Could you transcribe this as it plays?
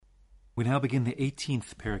We now begin the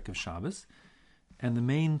 18th parak of Shabbos, and the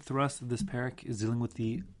main thrust of this parak is dealing with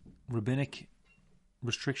the rabbinic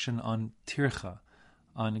restriction on tircha,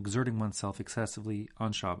 on exerting oneself excessively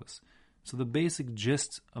on Shabbos. So the basic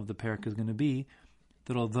gist of the parak is going to be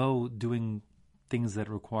that although doing things that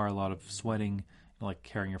require a lot of sweating, like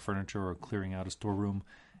carrying your furniture or clearing out a storeroom,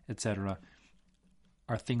 etc.,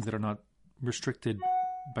 are things that are not restricted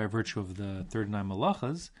by virtue of the 39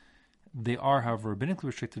 malachas, they are, however, rabbinically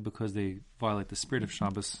restricted because they violate the spirit of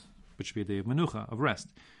Shabbos, which should be a day of menucha, of rest.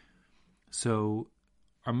 So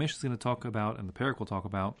our Mishnah is going to talk about, and the parak will talk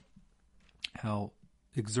about, how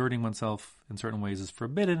exerting oneself in certain ways is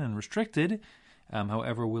forbidden and restricted.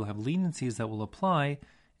 However, we'll have leniencies that will apply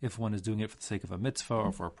if one is doing it for the sake of a mitzvah,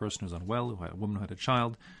 or for a person who's unwell, a woman who had a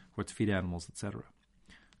child, or to feed animals, etc.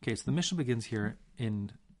 Okay, so the Mishnah begins here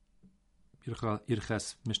in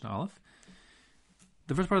Yirches Mishnah Aleph.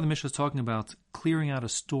 The first part of the Mishnah is talking about clearing out a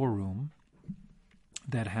storeroom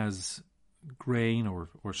that has grain or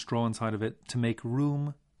straw inside of it to make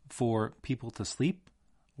room for people to sleep,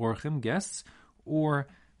 orchim, guests, or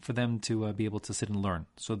for them to be able to sit and learn.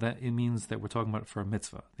 So that it means that we're talking about it for a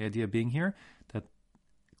mitzvah. The idea being here that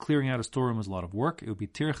clearing out a storeroom is a lot of work. It would be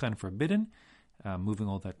tircha and forbidden, moving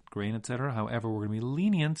all that grain, etc. However, we're going to be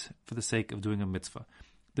lenient for the sake of doing a mitzvah.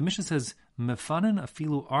 The Mishnah says, Mefanen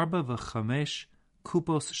afilu arba v'chamesh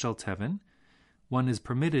kupos shel tevin. One is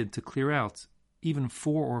permitted to clear out even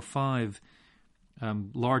 4 or 5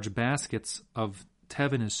 large baskets of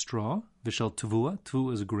tevin is straw, v'shel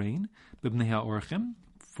tevua is grain, b'bnei ha'orchim,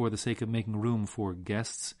 for the sake of making room for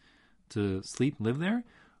guests to sleep and live there,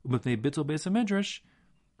 b'bnei bittul beis hamedrash,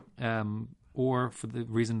 or for the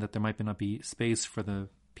reason that there might not be space for the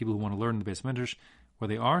people who want to learn in the beis hamedrash where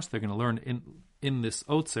they are, so they're going to learn in this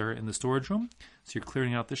otzer, in the storage room. So you're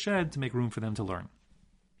clearing out the shed to make room for them to learn.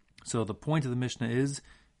 So the point of the Mishnah is,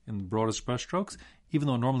 in the broadest brushstrokes, even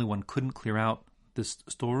though normally one couldn't clear out this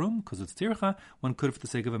storeroom because it's tircha, one could for the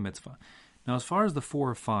sake of a mitzvah. Now, as far as the 4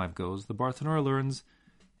 or 5 goes, the Bartanura learns,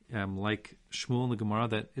 like Shmuel in the Gemara,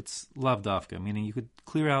 that it's lav dafka, meaning you could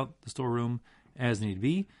clear out the storeroom as need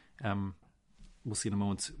be. We'll see in a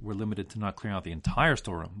moment, we're limited to not clearing out the entire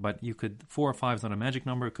storeroom, but you could, 4 or 5 is not a magic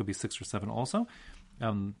number, it could be 6 or 7 also.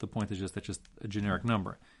 The point is just that's just a generic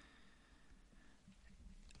number.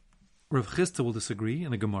 Rav Chisda will disagree in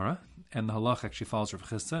the Gemara, and the halach actually follows Rav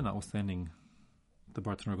Chisda, notwithstanding the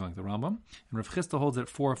Bartanura going to the Rambam. And Rav Chisda holds that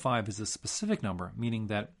 4 or 5 is a specific number, meaning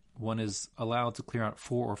that one is allowed to clear out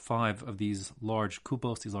 4 or 5 of these large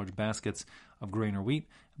kupos, these large baskets of grain or wheat,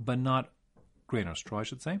 but not grain or straw, I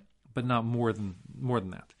should say, but not more than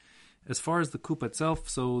that. As far as the kupa itself,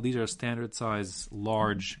 so these are standard size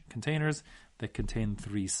large containers that contain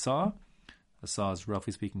 3 saw. A saw is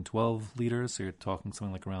roughly speaking 12 liters, so you're talking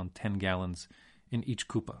something like around 10 gallons in each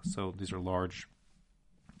kupa. So these are large,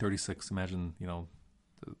 36, imagine,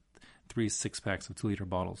 3 6-packs of 2-liter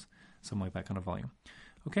bottles, something like that kind of volume.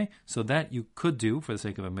 Okay, so that you could do for the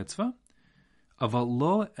sake of a mitzvah.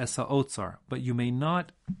 Avalo esa otzar, but you may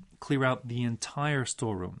not clear out the entire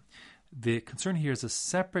storeroom. The concern here is a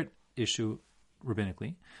separate issue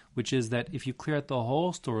rabbinically, which is that if you clear out the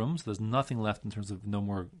whole storeroom, so there's nothing left in terms of no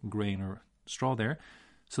more grain or straw there,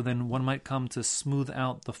 so then one might come to smooth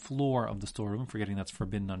out the floor of the storeroom, forgetting that's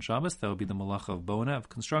forbidden on Shabbos. That would be the malacha of bona, of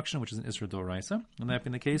construction, which is an Isra Doraisa. And that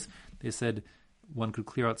being the case, they said one could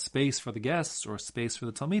clear out space for the guests or space for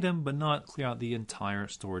the Talmidim, but not clear out the entire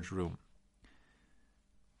storage room.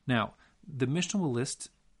 Now, the Mishnah will list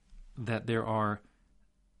that there are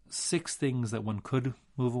 6 things that one could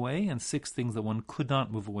move away and 6 things that one could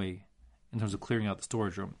not move away in terms of clearing out the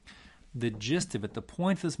storage room. The gist of it, the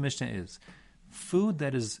point of this Mishnah is food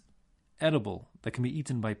that is edible, that can be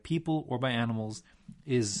eaten by people or by animals,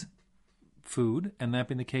 is food, and that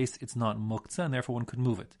being the case, it's not muktzah, and therefore one could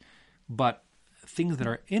move it. But things that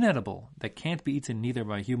are inedible, that can't be eaten neither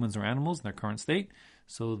by humans or animals in their current state,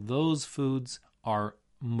 so those foods are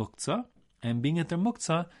muktzah, and being that they're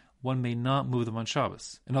muktzah, one may not move them on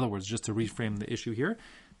Shabbos. In other words, just to reframe the issue here,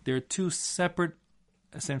 there are 2 separate,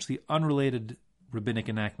 essentially unrelated rabbinic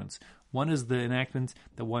enactments. One is the enactment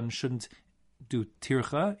that one shouldn't do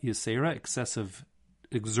tircha, yisera, excessive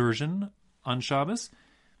exertion on Shabbos.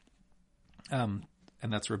 And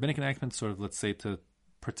that's a rabbinic enactment, sort of, let's say, to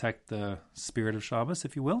protect the spirit of Shabbos,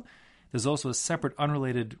 if you will. There's also a separate,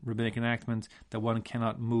 unrelated rabbinic enactment that one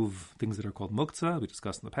cannot move things that are called muktzah, we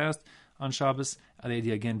discussed in the past, on Shabbos. The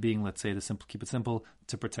idea, again, being, let's say, to keep it simple,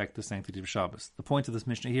 to protect the sanctity of Shabbos. The point of this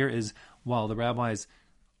Mishnah here is, while the rabbis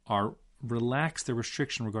are relax their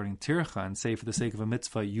restriction regarding tircha and say, for the sake of a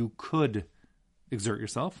mitzvah, you could exert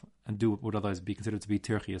yourself and do what would otherwise be considered to be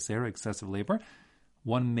tircha yasera, excessive labor,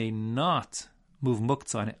 one may not move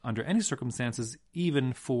muktzah under any circumstances,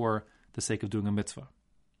 even for the sake of doing a mitzvah.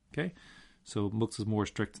 Okay? So muktzah is more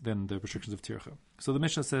strict than the restrictions of tircha. So the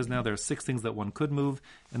Mishnah says now there are 6 things that one could move,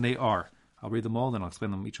 and they are, I'll read them all, then I'll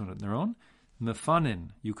explain them each one on their own. Mefanin,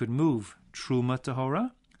 you could move truma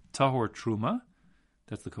tahora, tahor truma,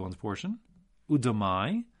 that's the Kohen's portion.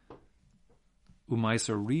 Udamai,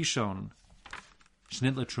 umaiser rishon,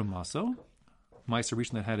 shnitla trumaso, maiser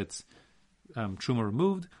rishon that had its truma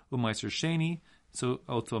removed, umaiser sheni, so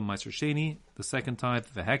also maiser sheni, the second tithe,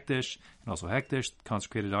 v'hekdesh, and also hekdesh,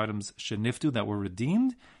 consecrated items, sheniftu, that were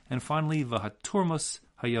redeemed, and finally v'haturmus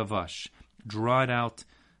hayavash, dried out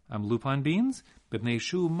lupine beans, b'bnei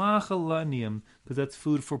shu machalanium, because that's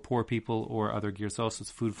food for poor people, or other girsos,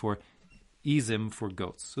 it's food for izim, for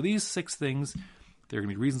goats. So these 6 things, there are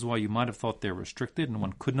going to be reasons why you might have thought they're restricted and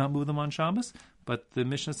one could not move them on Shabbos, but the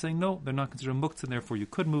Mishnah is saying no, they're not considered muktzah, and therefore you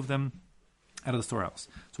could move them out of the storehouse.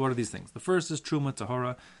 So what are these things? The first is truma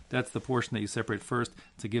tahora. That's the portion that you separate first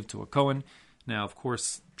to give to a Kohen. Now, of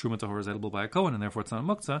course, truma tahora is edible by a Kohen, and therefore it's not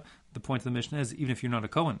muktzah. The point of the Mishnah is, even if you're not a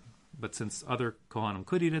Kohen, but since other Kohanim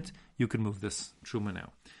could eat it, you can move this truma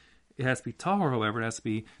now. It has to be tahor, however, it has to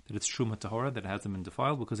be that it's truma tahora, that it hasn't been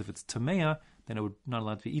defiled, because if it's tamea, then it would not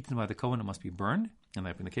allowed to be eaten by the Kohen, it must be burned, and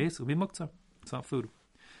that being the case, it would be muktzah. It's not food.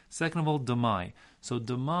 Second of all, damai. So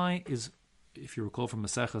damai is, if you recall from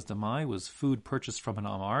Maseches, damai was food purchased from an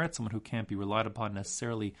amaret, someone who can't be relied upon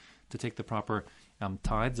necessarily to take the proper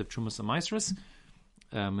tithes of trumas and maasros.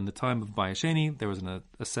 In the time of Bayasheni, there was an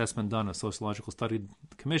assessment done, a sociological study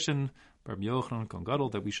commission, by Rabbi Yochanan Kohen Gadol,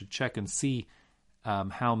 that we should check and see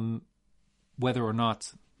whether or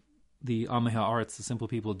not the Amei Haaretz, the simple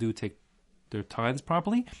people, do take their tithes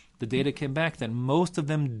properly. The data came back that most of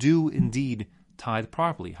them do indeed tithe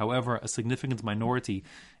properly. However, a significant minority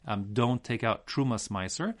don't take out Trumas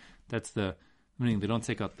Meiser. That's meaning they don't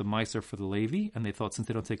take out the Meiser for the Levi, and they thought since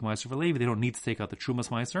they don't take Meiser for Levi, they don't need to take out the Trumas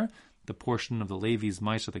Meiser, the portion of the Levi's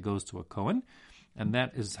Meiser that goes to a Kohen. And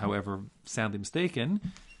that is, however, sadly mistaken.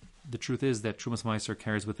 The truth is that Trumas Meiser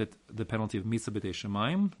carries with it the penalty of Mitzvah B'dei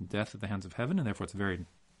Shemayim, death at the hands of heaven, and therefore it's very,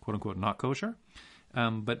 quote-unquote, not kosher.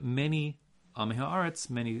 But many Amei Haaretz,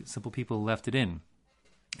 many simple people left it in.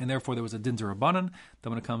 And therefore there was a din d'Rabbanan that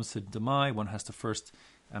when it comes to Demai, one has to first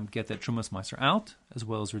get that Trumas Meiser out, as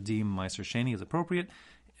well as redeem Meiser Sheni as appropriate,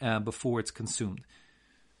 before it's consumed.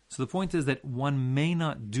 So the point is that one may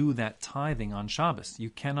not do that tithing on Shabbos. You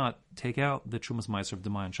cannot take out the Trumas Meiser of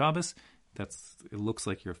Demai on Shabbos. It looks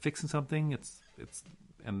like you're fixing something.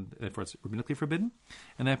 And therefore it's rabbinically forbidden.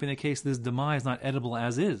 And that being the case, this Demai is not edible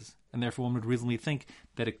as is, and therefore one would reasonably think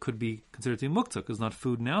that it could be considered to be muktzah, because it's not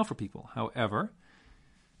food now for people. However,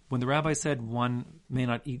 when the rabbi said one may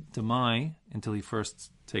not eat Demai until he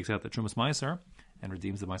first takes out the Trumas Meiser and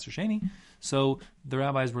redeems the Meiser Sheni, so the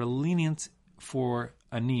rabbis were lenient for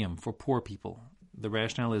aniyim, for poor people. The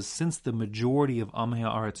rationale is, since the majority of Amei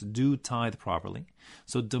Haaretz do tithe properly,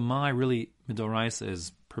 so Demai really, midoraisa,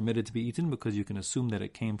 is permitted to be eaten because you can assume that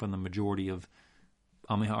it came from the majority of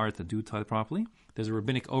Amei Haaretz that do tithe properly. There's a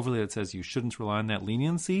rabbinic overlay that says you shouldn't rely on that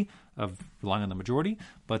leniency of relying on the majority,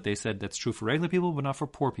 but they said that's true for regular people, but not for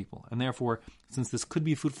poor people. And therefore, since this could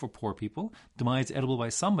be food for poor people, Demai is edible by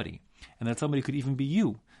somebody, and that somebody could even be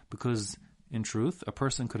you, because in truth, a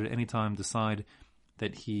person could at any time decide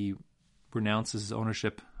that he renounces his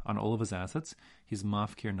ownership on all of his assets. He's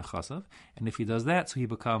mafkir nechasav, and if he does that, so he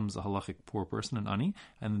becomes a halachic poor person, an ani,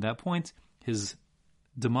 and at that point, his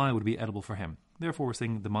Demai would be edible for him. Therefore, we're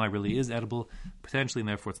saying Demai really is edible, potentially, and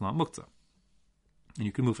therefore it's not muktzah. And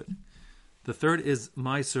you can move it. The third is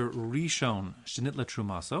Meiser Rishon Shenitla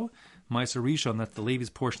Trumaso. Meiser Rishon, that's the Levi's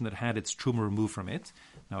portion that had its truma removed from it.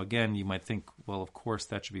 Now again, you might think, well, of course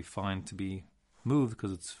that should be fine to be moved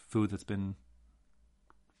because it's food that's been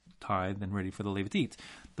tithed and ready for the Levi to eat.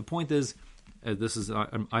 The point is, this is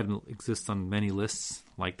an item that exists on many lists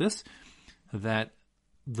like this, that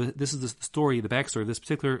this is the story, the backstory of this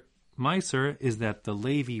particular Meiser is that the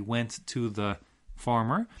Levi went to the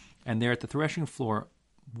farmer, and there at the threshing floor,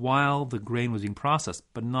 while the grain was being processed,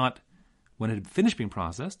 but not when it had finished being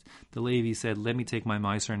processed, the Levi said, let me take my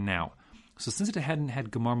Meiser now. So since it hadn't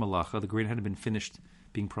had Gemar Malacha, the grain hadn't been finished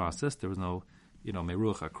being processed, there was no,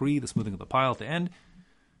 Meruach Akri, the smoothing of the pile at the end.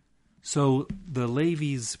 So the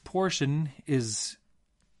Levi's portion is,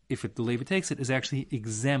 if the Levi takes it, is actually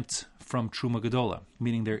exempt from Truma Gedola,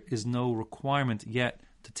 meaning there is no requirement yet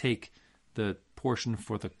to take the portion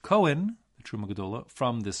for the Kohen, the Truma Gedola,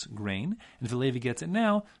 from this grain. And if the Levi gets it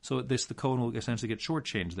now, so the Kohen will essentially get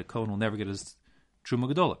shortchanged. The Kohen will never get his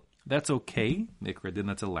Truma Gedola. That's okay, Mikra din,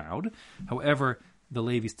 that's allowed. However, the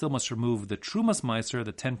Levi still must remove the Trumas Meiser,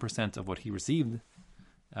 the 10% of what he received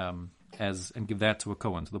and give that to a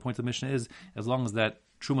Kohen. So the point of the Mishnah is, as long as that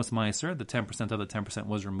Trumas Meiser, the 10% of the 10%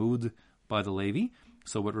 was removed by the Levi,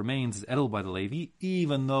 so what remains is edible by the Levi,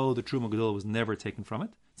 even though the Truma Gedolah was never taken from it,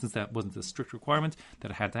 since that wasn't a strict requirement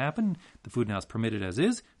that it had to happen. The food now is permitted as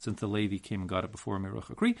is, since the Levi came and got it before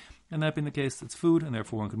Meruch Akri, and that being the case, it's food, and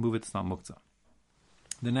therefore one can move it, it's not Muktzah.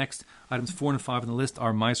 The next items 4 and 5 on the list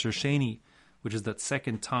are Meiser Sheni, which is that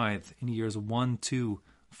second tithe in years 1, 2,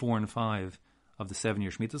 4, and 5 of the 7-year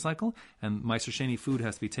Shemitah cycle, and Meiser Sheni food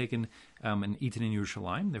has to be taken and eaten in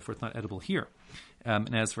Yerushalayim, therefore it's not edible here.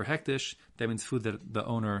 And as for Hektish, that means food that the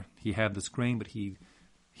owner, he had this grain, but he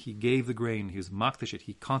gave the grain, he was makdish it,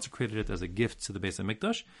 he consecrated it as a gift to the Beis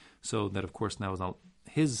HaMikdash, so that of course now is not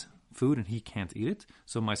his food and he can't eat it.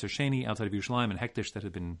 So Meiser Sheni outside of Yerushalayim and Hektish that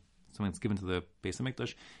had been something that's given to the Beis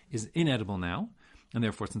HaMikdash is inedible now, and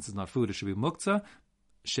therefore since it's not food, it should be muktzah.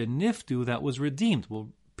 Sheniftu, that was redeemed. Well,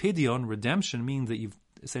 Pidyon, redemption, means that you've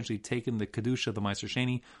essentially taken the Kedusha, the Meiser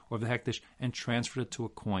Sheni, or the Hektish, and transferred it to a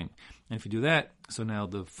coin. And if you do that, so now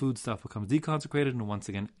the food stuff becomes deconsecrated and once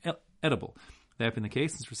again edible. That being the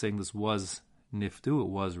case, since we're saying this was Niftu, it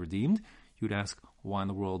was redeemed, you'd ask, why in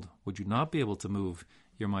the world would you not be able to move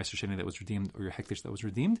your Meiser Sheni that was redeemed or your Hektish that was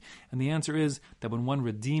redeemed? And the answer is that when one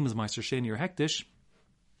redeems Meiser Sheni or Hektish,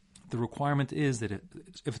 the requirement is that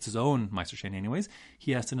if it's his own Meiser Sheni anyways,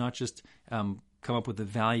 he has to not just come up with the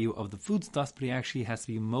value of the foodstuffs, but he actually has to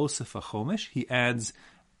be Mosef a Chomish. He adds,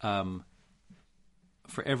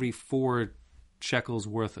 for every 4 shekels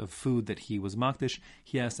worth of food that he was Makdish,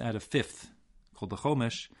 he has to add a 5th, called the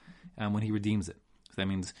Chomish, when he redeems it. So that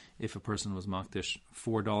means if a person was Makdish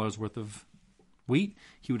 $4 worth of wheat,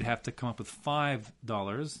 he would have to come up with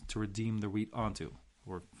 $5 to redeem the wheat onto,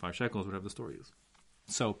 or 5 shekels, whatever the story is.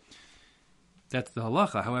 So that's the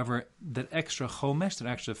halacha. However, that extra chomesh, that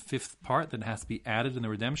extra 5th part that has to be added in the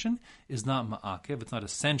redemption, is not ma'akev. It's not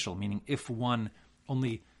essential. Meaning, if one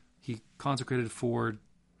he consecrated 4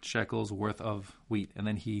 shekels worth of wheat, and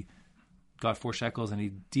then he got 4 shekels and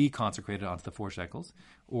he deconsecrated onto the 4 shekels,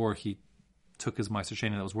 or he took his Meiser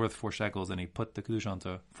Sheni that was worth 4 shekels and he put the kedusha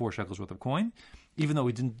onto 4 shekels worth of coin, even though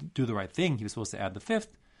he didn't do the right thing, he was supposed to add the 5th,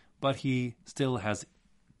 but he still has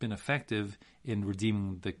been effective in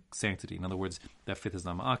redeeming the sanctity. In other words, that 5th is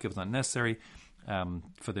not ma'akev, it's not necessary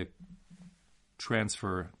for the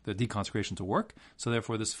transfer, the deconsecration to work. So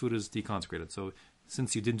therefore, this food is deconsecrated. So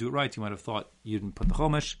since you didn't do it right, you might have thought you didn't put the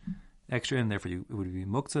chomesh extra in, therefore it would be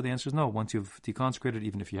muktzah. The answer is no. Once you've deconsecrated,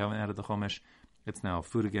 even if you haven't added the chomesh, it's now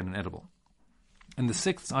food again and edible. And the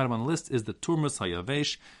 6th item on the list is the turmus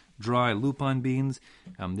hayavesh, dry lupine beans.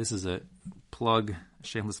 This is a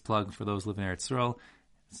shameless plug for those living in Eretz Yisrael.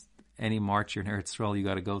 Any March you're in Eretz Yisrael, you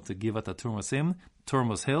got to go to Givat HaTurmosim,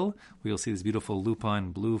 Turmos Hill, where you'll see these beautiful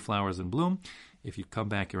lupine blue flowers in bloom. If you come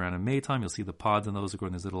back around in May time, you'll see the pods on those are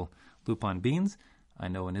growing these little lupine beans. I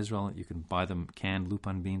know in Israel you can buy them canned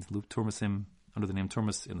lupine beans, turmosim, under the name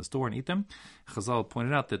turmus in the store and eat them. Chazal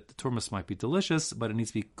pointed out that the turmus might be delicious, but it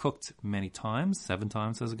needs to be cooked many times, 7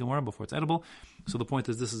 times, says the Gemara, before it's edible. So the point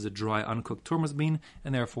is this is a dry, uncooked turmus bean,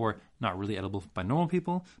 and therefore not really edible by normal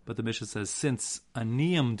people. But the Mishnah says since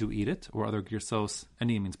aniyim do eat it, or other girsos,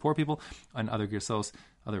 aniyim means poor people, and other girsos,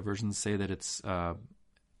 other versions say that it's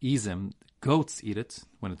izim, goats eat it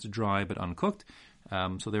when it's dry but uncooked.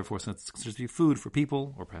 So therefore, since it's considered to be food for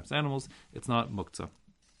people, or perhaps animals, it's not muktzah.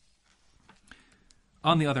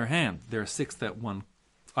 On the other hand, there are 6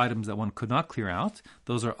 items that one could not clear out.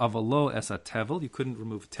 Those are avalo es a tevel. You couldn't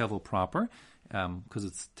remove tevel proper, because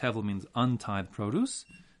it's tevel means untied produce.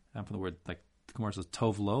 From the word, like the Gemara says,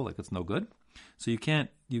 tov lo, like it's no good. So you can't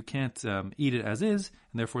eat it as is,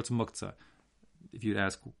 and therefore it's muktzah. If you'd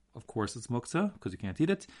ask, of course it's muktzah, because you can't eat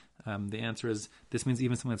it. The answer is, this means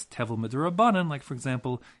even something that's tevel midurabanan, like for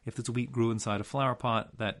example, if this wheat grew inside a flower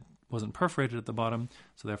pot that wasn't perforated at the bottom,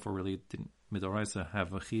 so therefore really it didn't midoraisa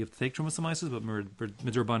have a chiyuv to take trumas amaises, but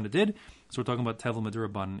midurabanan did. So we're talking about tevel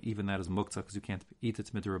midurabanan, even that is muktzah, because you can't eat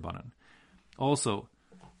it midurabanan. Also,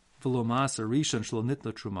 v'lo ma'aser rishon shelo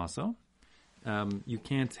nitla trumaso. You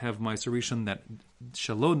can't have ma'aser rishon that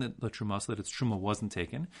shelo nitla trumaso, that its truma wasn't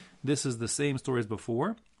taken. This is the same story as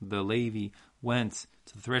before. The Levi went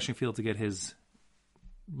to the threshing field to get his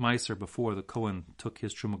ma'aser before the Kohen took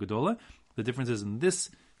his truma gedola. The difference is in this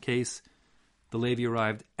case, the Levi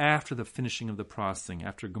arrived after the finishing of the processing,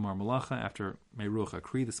 after Gemar Malacha, after Meruch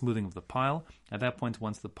Akri, the smoothing of the pile. At that point,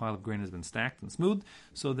 once the pile of grain has been stacked and smoothed,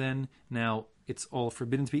 so then now it's all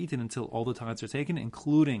forbidden to be eaten until all the tithes are taken,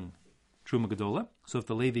 including Truma Gedola. So if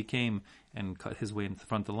the Levi came and cut his way into the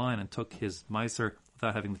front of the line and took his Meiser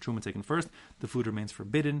without having the Truma taken first, the food remains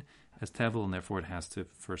forbidden as Tevel, and therefore it has to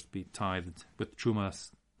first be tithed with Truma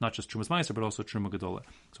not just Trumas Meiser, but also Truma Gedola.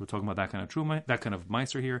 So we're talking about that kind of Truma, that kind of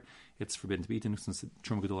Meiser here. It's forbidden to be eaten since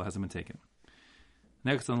Truma Gedola hasn't been taken.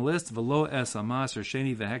 Next on the list, V'lo es Meiser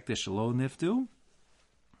Sheni v'hektish lo niftu.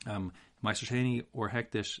 Meiser Sheni or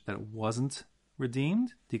hektish that wasn't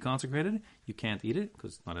redeemed, deconsecrated, you can't eat it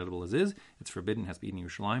because it's not edible as is. It's forbidden, it has to be eaten in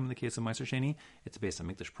Yerushalayim in the case of Meiser Sheni. It's based on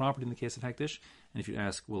Mikdash property in the case of hektish. And if you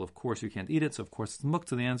ask, well, of course you can't eat it, so of course it's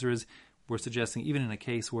muktzah, the answer is we're suggesting even in a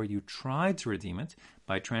case where you tried to redeem it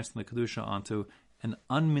by transferring the kedusha onto an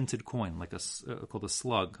unminted coin, like called a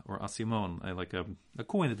slug or asimon, like a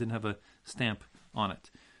coin that didn't have a stamp on it,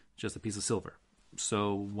 just a piece of silver.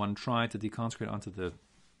 So one tried to deconsecrate onto the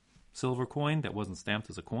silver coin that wasn't stamped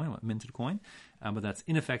as a coin, a minted coin, but that's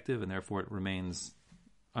ineffective and therefore it remains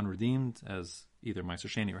unredeemed as either Meiser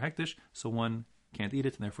Sheni or hektish, so one can't eat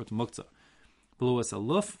it and therefore it's muktzah. Below us a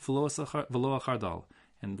luf, below us a chardal.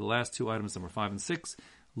 And the last two items, number 5 and 6,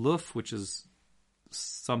 luf, which is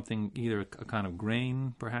something, either a kind of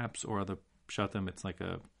grain perhaps, or other pshatim, it's like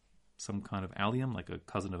some kind of allium, like a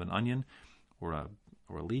cousin of an onion, or a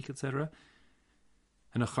leek, etc.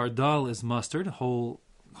 And a chardal is mustard, whole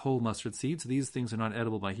mustard seed. So these things are not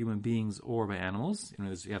edible by human beings or by animals.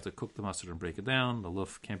 You have to cook the mustard and break it down. The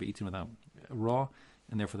luf can't be eaten without raw,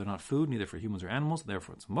 and therefore they're not food, neither for humans or animals.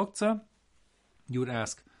 Therefore it's muktzah. You would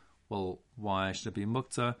ask, well, why should it be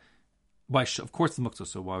muktzah? Of course it's muktzah,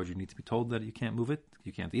 so why would you need to be told that you can't move it?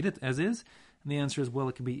 You can't eat it as is? And the answer is, well,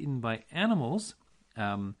 it can be eaten by animals,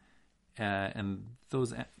 and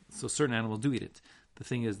so certain animals do eat it. The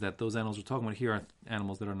thing is that those animals we're talking about here are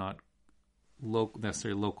animals that are not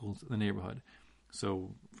necessarily local to the neighborhood.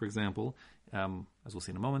 So, for example, as we'll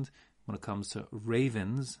see in a moment, when it comes to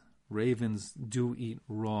ravens do eat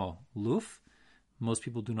raw luf. Most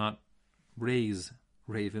people do not raise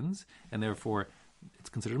ravens, and therefore it's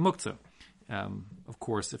considered muktzah. Of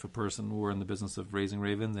course, if a person were in the business of raising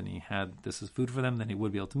ravens and he had this as food for them, then he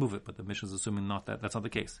would be able to move it. But the Mishnah is assuming that's not the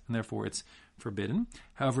case, and therefore it's forbidden.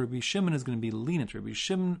 However, Rabbi Shimon is going to be lenient. Rabbi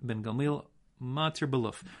Shimon ben Gamliel matir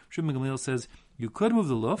beluf. Shimon ben Gamliel says you could move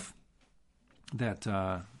the luf, that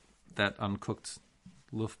uncooked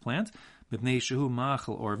luf plant, b'nei shehu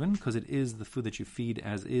ma'achal orvin, because it is the food that you feed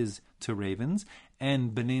as is to ravens,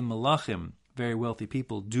 and b'nei malachim, very wealthy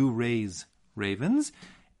people, do raise ravens.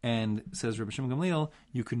 And says Rabbi Shimon Gamliel,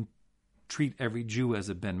 you can treat every Jew as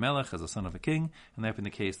a ben melech, as a son of a king, and that being the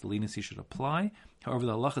case, the leniency should apply. However,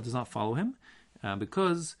 the halacha does not follow him,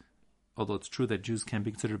 because although it's true that Jews can be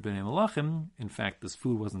considered b'nei malachim, in fact, this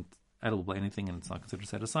food wasn't edible by anything, and it's not considered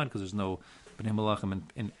set aside because there's no b'nei malachim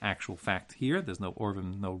in actual fact here. There's no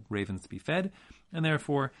orvim, no ravens to be fed, and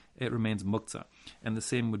therefore it remains muktzah. And the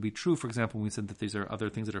same would be true, for example, when we said that these are other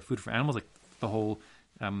things that are food for animals, like the whole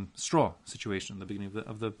straw situation, the beginning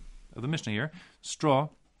of the Mishnah here, straw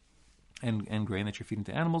and grain that you're feeding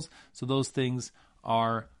to animals. So those things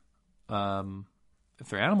are, if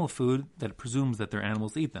they're animal food, that presumes that they're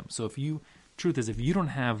animals to eat them. So truth is, if you don't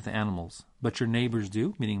have the animals, but your neighbors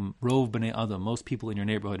do, meaning rov b'nei adam, most people in your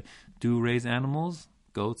neighborhood do raise animals,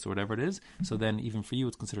 goats or whatever it is, so then even for you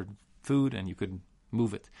it's considered food and you could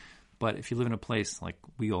move it. But if you live in a place like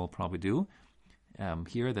we all probably do,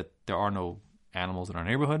 here, that there are no animals in our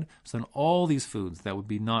neighborhood, so then all these foods that would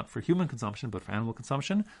be not for human consumption but for animal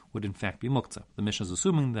consumption would in fact be muktzah. The Mishnah is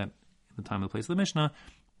assuming that in the time and the place of the Mishnah,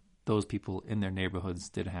 those people in their neighborhoods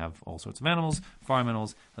did have all sorts of animals, farm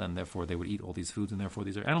animals, and therefore they would eat all these foods, and therefore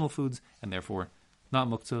these are animal foods, and therefore not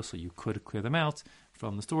muktzah, so you could clear them out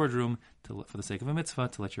from the storage room for the sake of a mitzvah,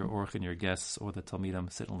 to let your orch and your guests or the talmidim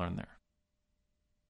sit and learn there.